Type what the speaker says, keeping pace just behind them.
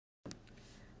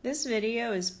This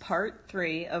video is part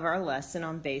 3 of our lesson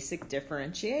on basic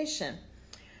differentiation.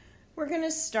 We're going to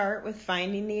start with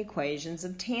finding the equations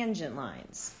of tangent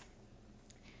lines.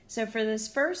 So for this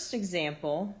first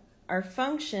example, our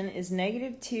function is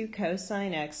 -2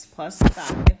 cosine x plus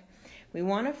 5. We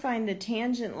want to find the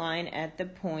tangent line at the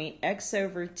point x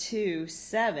over 2,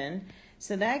 7.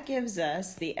 So that gives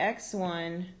us the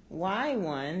x1,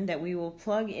 y1 that we will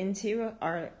plug into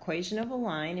our equation of a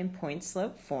line in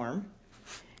point-slope form.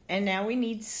 And now we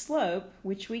need slope,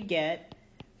 which we get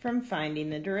from finding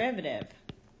the derivative.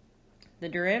 The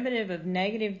derivative of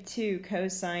 -2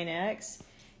 cosine x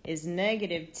is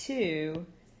 -2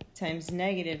 times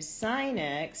negative sine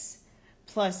x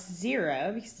plus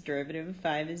 0, because the derivative of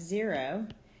 5 is 0.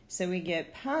 So we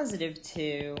get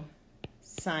 +2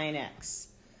 sine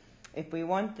x. If we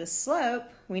want the slope,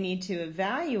 we need to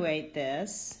evaluate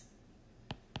this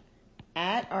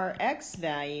at our x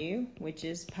value, which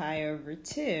is pi over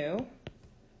 2.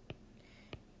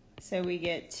 So we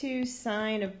get 2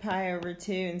 sine of pi over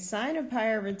 2, and sine of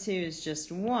pi over 2 is just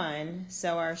 1,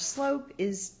 so our slope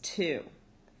is 2.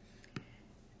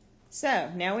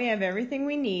 So now we have everything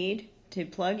we need to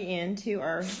plug into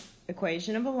our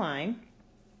equation of a line.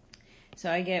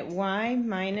 So I get y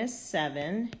minus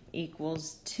 7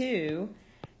 equals 2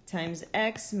 times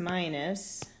x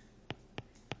minus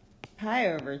pi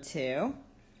over 2.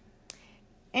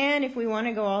 And if we want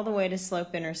to go all the way to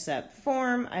slope-intercept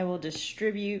form, I will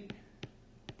distribute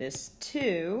this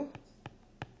 2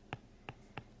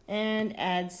 and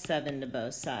add 7 to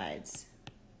both sides.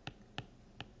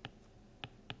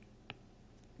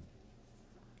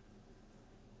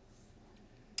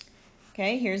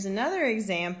 Okay, here's another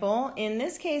example. In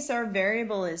this case, our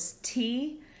variable is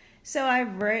t. So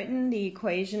I've written the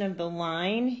equation of the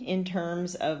line in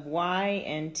terms of y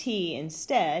and t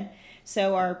instead.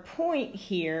 So our point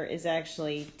here is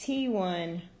actually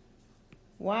t1,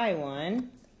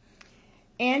 y1.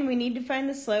 And we need to find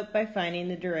the slope by finding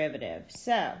the derivative.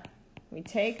 So we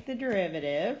take the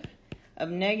derivative of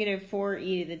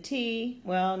 -4e to the t.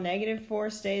 Well,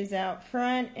 -4 stays out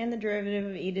front, and the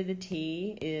derivative of e to the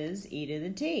t is e to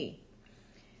the t.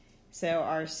 So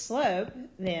our slope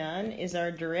then is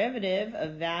our derivative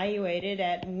evaluated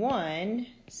at 1,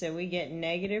 so we get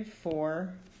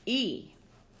 -4e.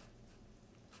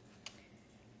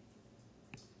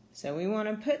 So we want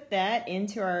to put that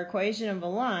into our equation of a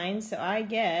line, so I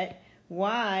get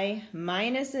y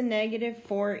minus a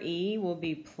 -4e will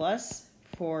be plus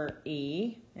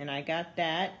 4e, and I got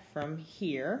that from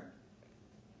here,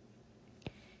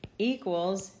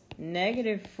 equals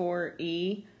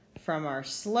 -4e from our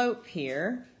slope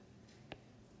here,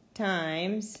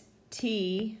 times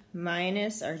t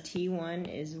minus our t1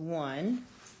 is 1.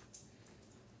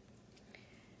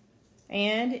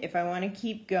 And if I want to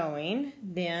keep going,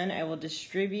 then I will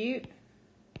distribute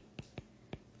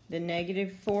the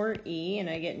 -4e, and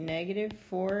I get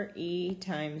 -4e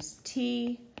times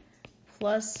t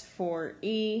plus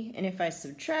 4e. And if I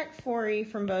subtract 4e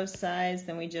from both sides,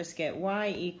 then we just get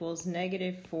y equals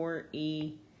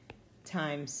 -4e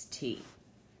times t.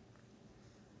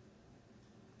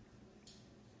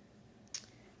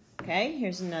 Okay,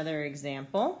 here's another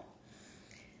example.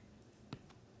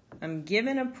 I'm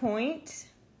given a point,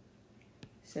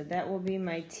 so that will be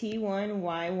my t1,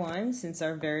 y1, since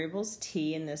our variable's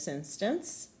t in this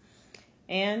instance.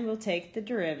 And we'll take the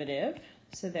derivative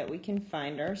so that we can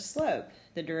find our slope.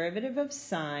 The derivative of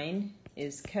sine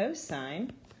is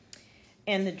cosine,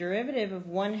 and the derivative of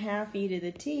 1/2 e to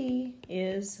the t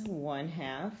is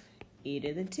 1/2 e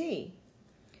to the t.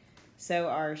 So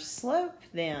our slope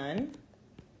then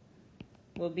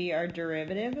will be our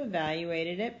derivative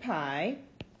evaluated at pi,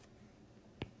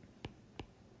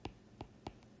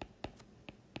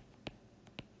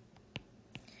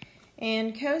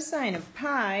 and cosine of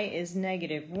pi is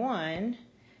 -1,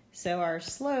 so our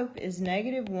slope is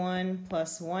 -1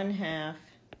 plus 1/2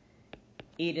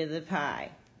 e to the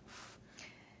pi.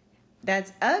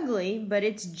 That's ugly, but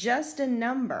it's just a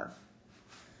number.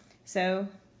 So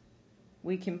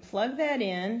we can plug that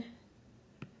in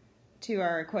to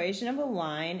our equation of a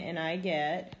line, and I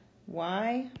get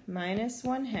y minus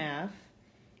 1/2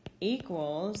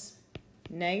 equals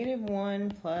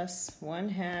 -1 plus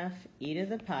 1/2 e to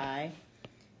the pi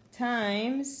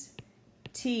times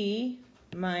t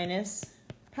minus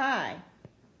pi.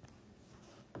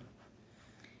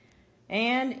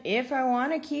 And if I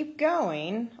want to keep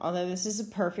going, although this is a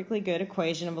perfectly good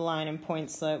equation of a line in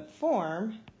point-slope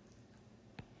form,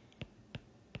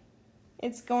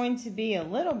 it's going to be a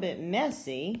little bit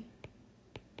messy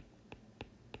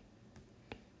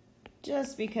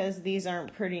just because these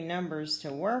aren't pretty numbers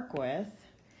to work with.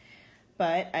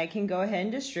 but I can go ahead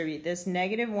and distribute this.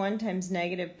 Negative 1 times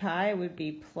negative pi would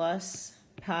be plus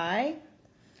pi.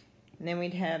 And then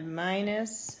we'd have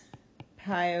minus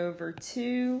pi over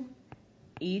 2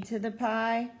 e to the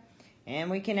pi.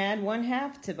 And we can add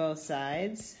 1/2 to both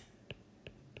sides.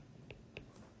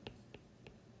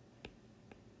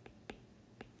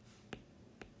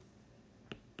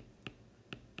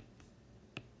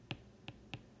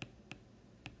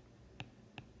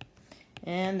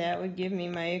 And that would give me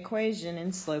my equation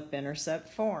in slope-intercept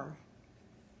form.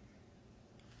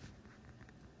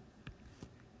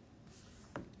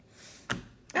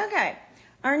 Okay,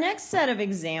 our next set of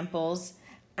examples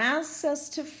asks us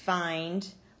to find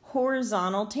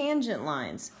horizontal tangent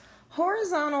lines.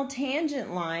 Horizontal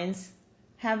tangent lines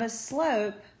have a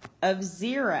slope of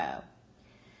 0.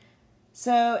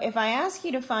 So if I ask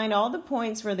you to find all the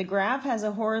points where the graph has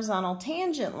a horizontal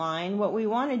tangent line, what we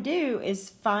want to do is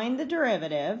find the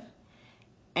derivative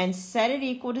and set it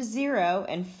equal to 0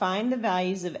 and find the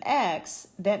values of x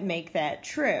that make that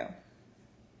true.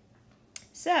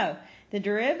 So the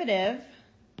derivative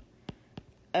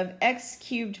of x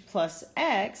cubed plus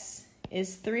x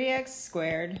is 3x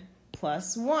squared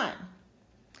plus 1.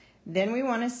 Then we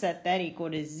want to set that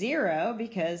equal to 0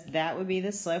 because that would be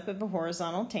the slope of a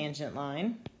horizontal tangent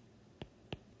line.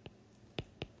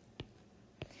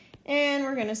 And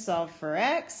we're going to solve for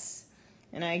x,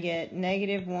 and I get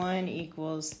negative 1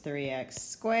 equals 3x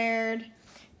squared.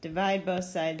 Divide both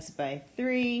sides by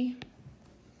 3,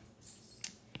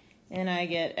 and I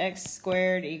get x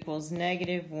squared equals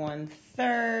negative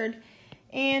 1/3.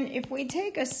 And if we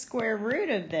take a square root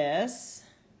of this,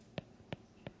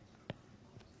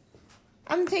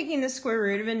 I'm taking the square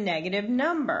root of a negative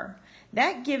number.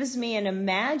 That gives me an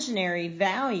imaginary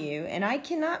value, and I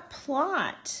cannot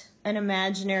plot an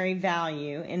imaginary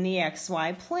value in the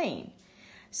xy plane.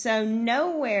 So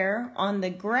nowhere on the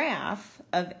graph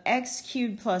of x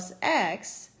cubed plus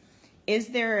x is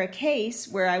there a case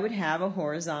where I would have a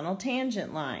horizontal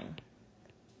tangent line.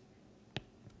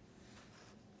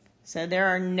 So there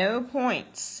are no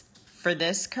points for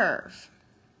this curve.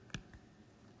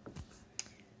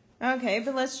 Okay,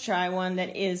 but let's try one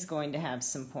that is going to have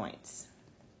some points.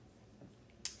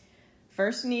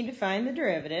 First, we need to find the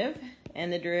derivative,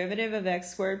 and the derivative of x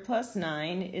squared plus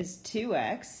 9 is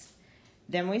 2x.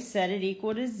 Then we set it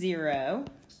equal to 0.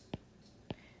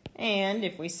 And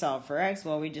if we solve for x,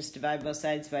 well, we just divide both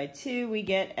sides by 2, we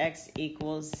get x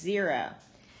equals 0.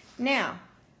 Now,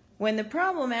 when the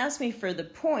problem asks me for the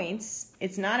points,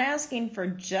 it's not asking for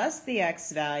just the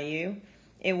x value.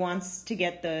 It wants to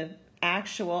get the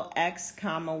actual x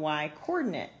comma y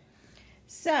coordinate.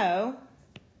 So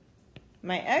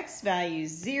my x value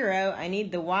is 0. I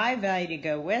need the y value to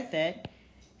go with it.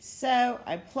 So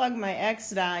I plug my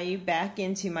x value back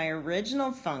into my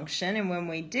original function, and when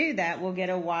we do that, we'll get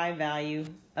a y value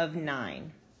of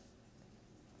 9.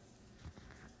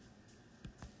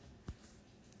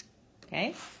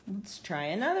 Okay, let's try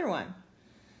another one.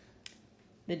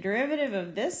 The derivative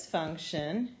of this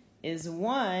function is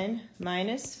 1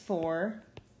 minus 4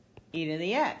 e to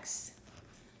the x.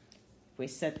 If we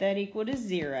set that equal to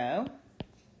 0,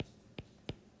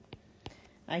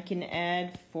 I can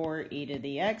add 4 e to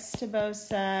the x to both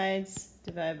sides,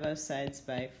 divide both sides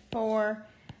by 4.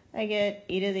 I get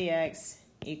e to the x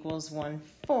equals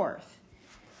 1/4.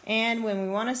 And when we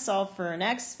want to solve for an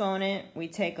exponent, we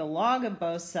take a log of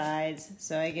both sides.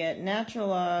 So I get natural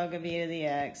log of e to the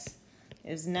x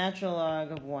is natural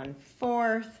log of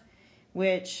 1/4,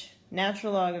 which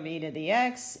natural log of e to the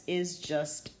x is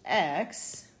just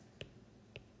x.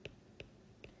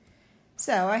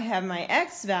 So I have my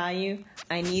x value.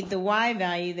 I need the y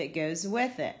value that goes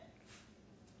with it.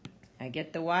 I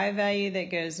get the y value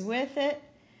that goes with it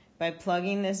by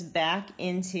plugging this back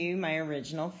into my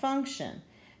original function.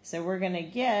 So we're going to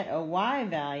get a y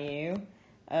value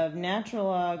of natural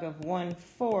log of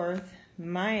 1/4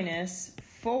 minus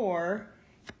 4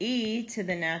 e to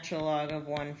the natural log of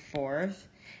 1/4,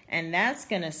 and that's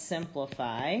going to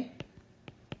simplify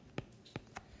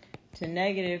to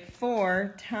negative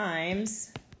 4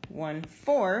 times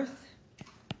 1/4.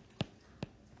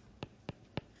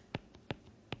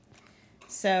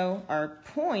 So our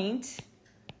point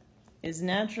is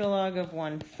natural log of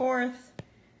 1/4,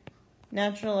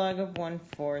 natural log of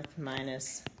 1/4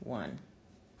 minus 1.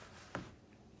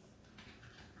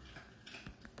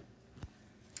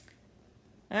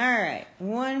 All right,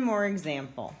 one more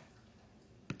example.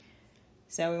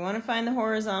 So we want to find the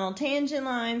horizontal tangent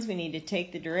lines. We need to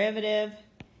take the derivative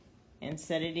and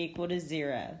set it equal to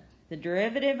 0. The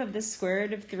derivative of the square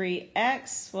root of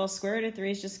 3x, well, square root of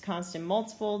 3 is just a constant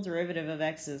multiple. Derivative of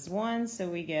x is 1, so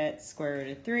we get square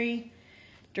root of 3.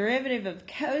 Derivative of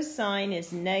cosine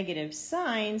is negative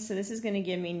sine, so this is going to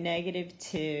give me negative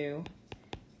 2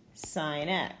 sine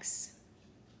x.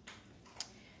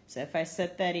 So if I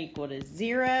set that equal to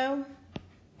 0,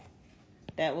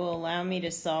 that will allow me to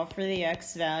solve for the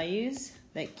x values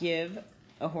that give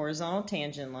a horizontal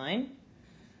tangent line.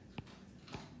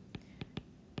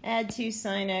 Add 2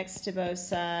 sine x to both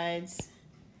sides,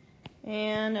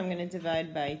 and I'm going to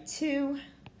divide by 2.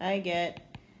 I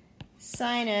get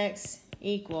sine x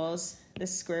equals the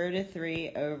square root of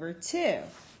 3 over 2.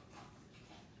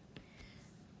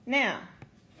 Now,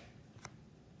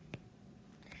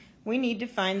 we need to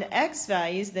find the x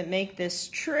values that make this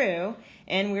true,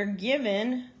 and we're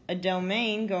given a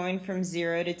domain going from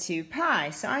 0 to 2 pi.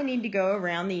 So I need to go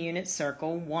around the unit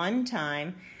circle one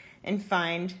time and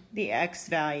find the x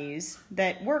values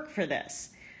that work for this.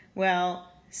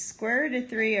 Well, square root of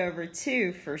 3 over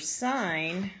 2 for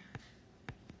sine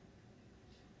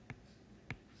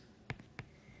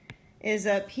is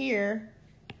up here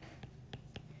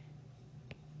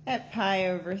at pi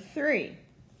over 3.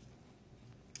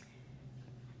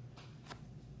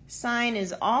 Sine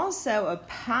is also a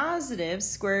positive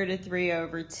square root of 3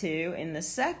 over 2 in the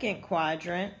second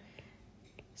quadrant,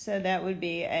 so that would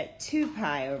be at 2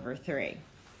 pi over 3.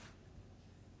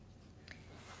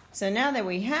 So now that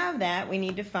we have that, we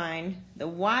need to find the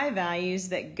y values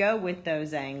that go with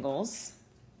those angles.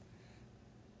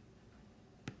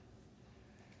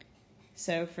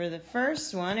 So for the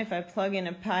first one, if I plug in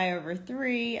a pi over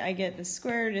 3, I get the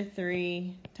square root of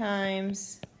 3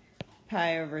 times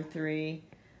pi over 3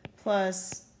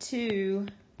 plus 2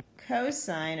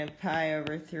 cosine of pi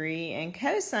over 3, and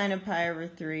cosine of pi over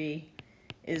 3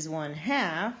 is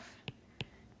 1/2.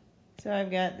 So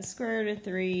I've got the square root of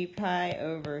 3 pi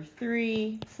over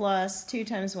 3 plus 2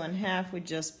 times 1/2 would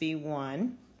just be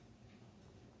 1.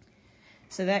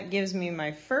 So that gives me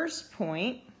my first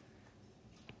point.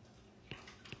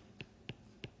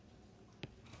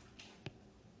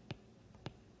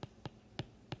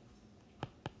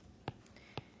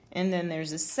 And then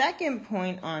there's a second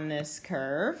point on this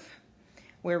curve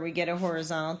where we get a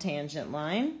horizontal tangent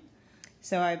line.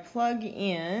 So I plug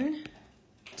in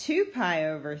 2 pi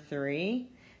over 3.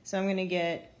 So I'm going to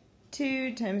get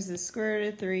 2 times the square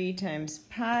root of 3 times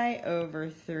pi over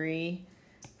 3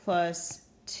 plus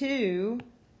 2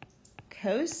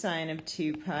 cosine of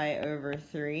 2 pi over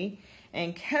 3.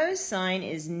 And cosine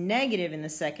is negative in the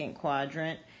second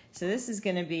quadrant. So this is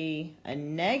going to be a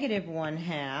negative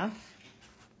 1/2.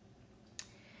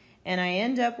 And I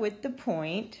end up with the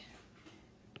point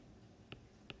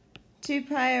 2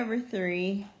 pi over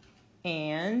 3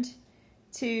 and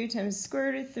 2 times the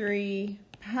square root of 3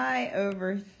 pi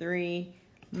over 3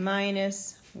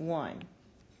 minus 1.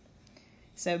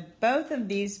 So both of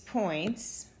these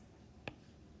points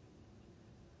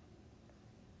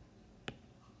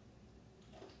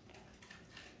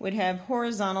would have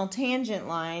horizontal tangent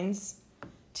lines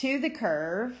to the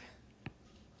curve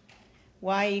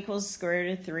y equals square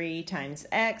root of 3 times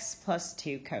x plus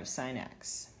 2 cosine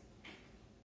x.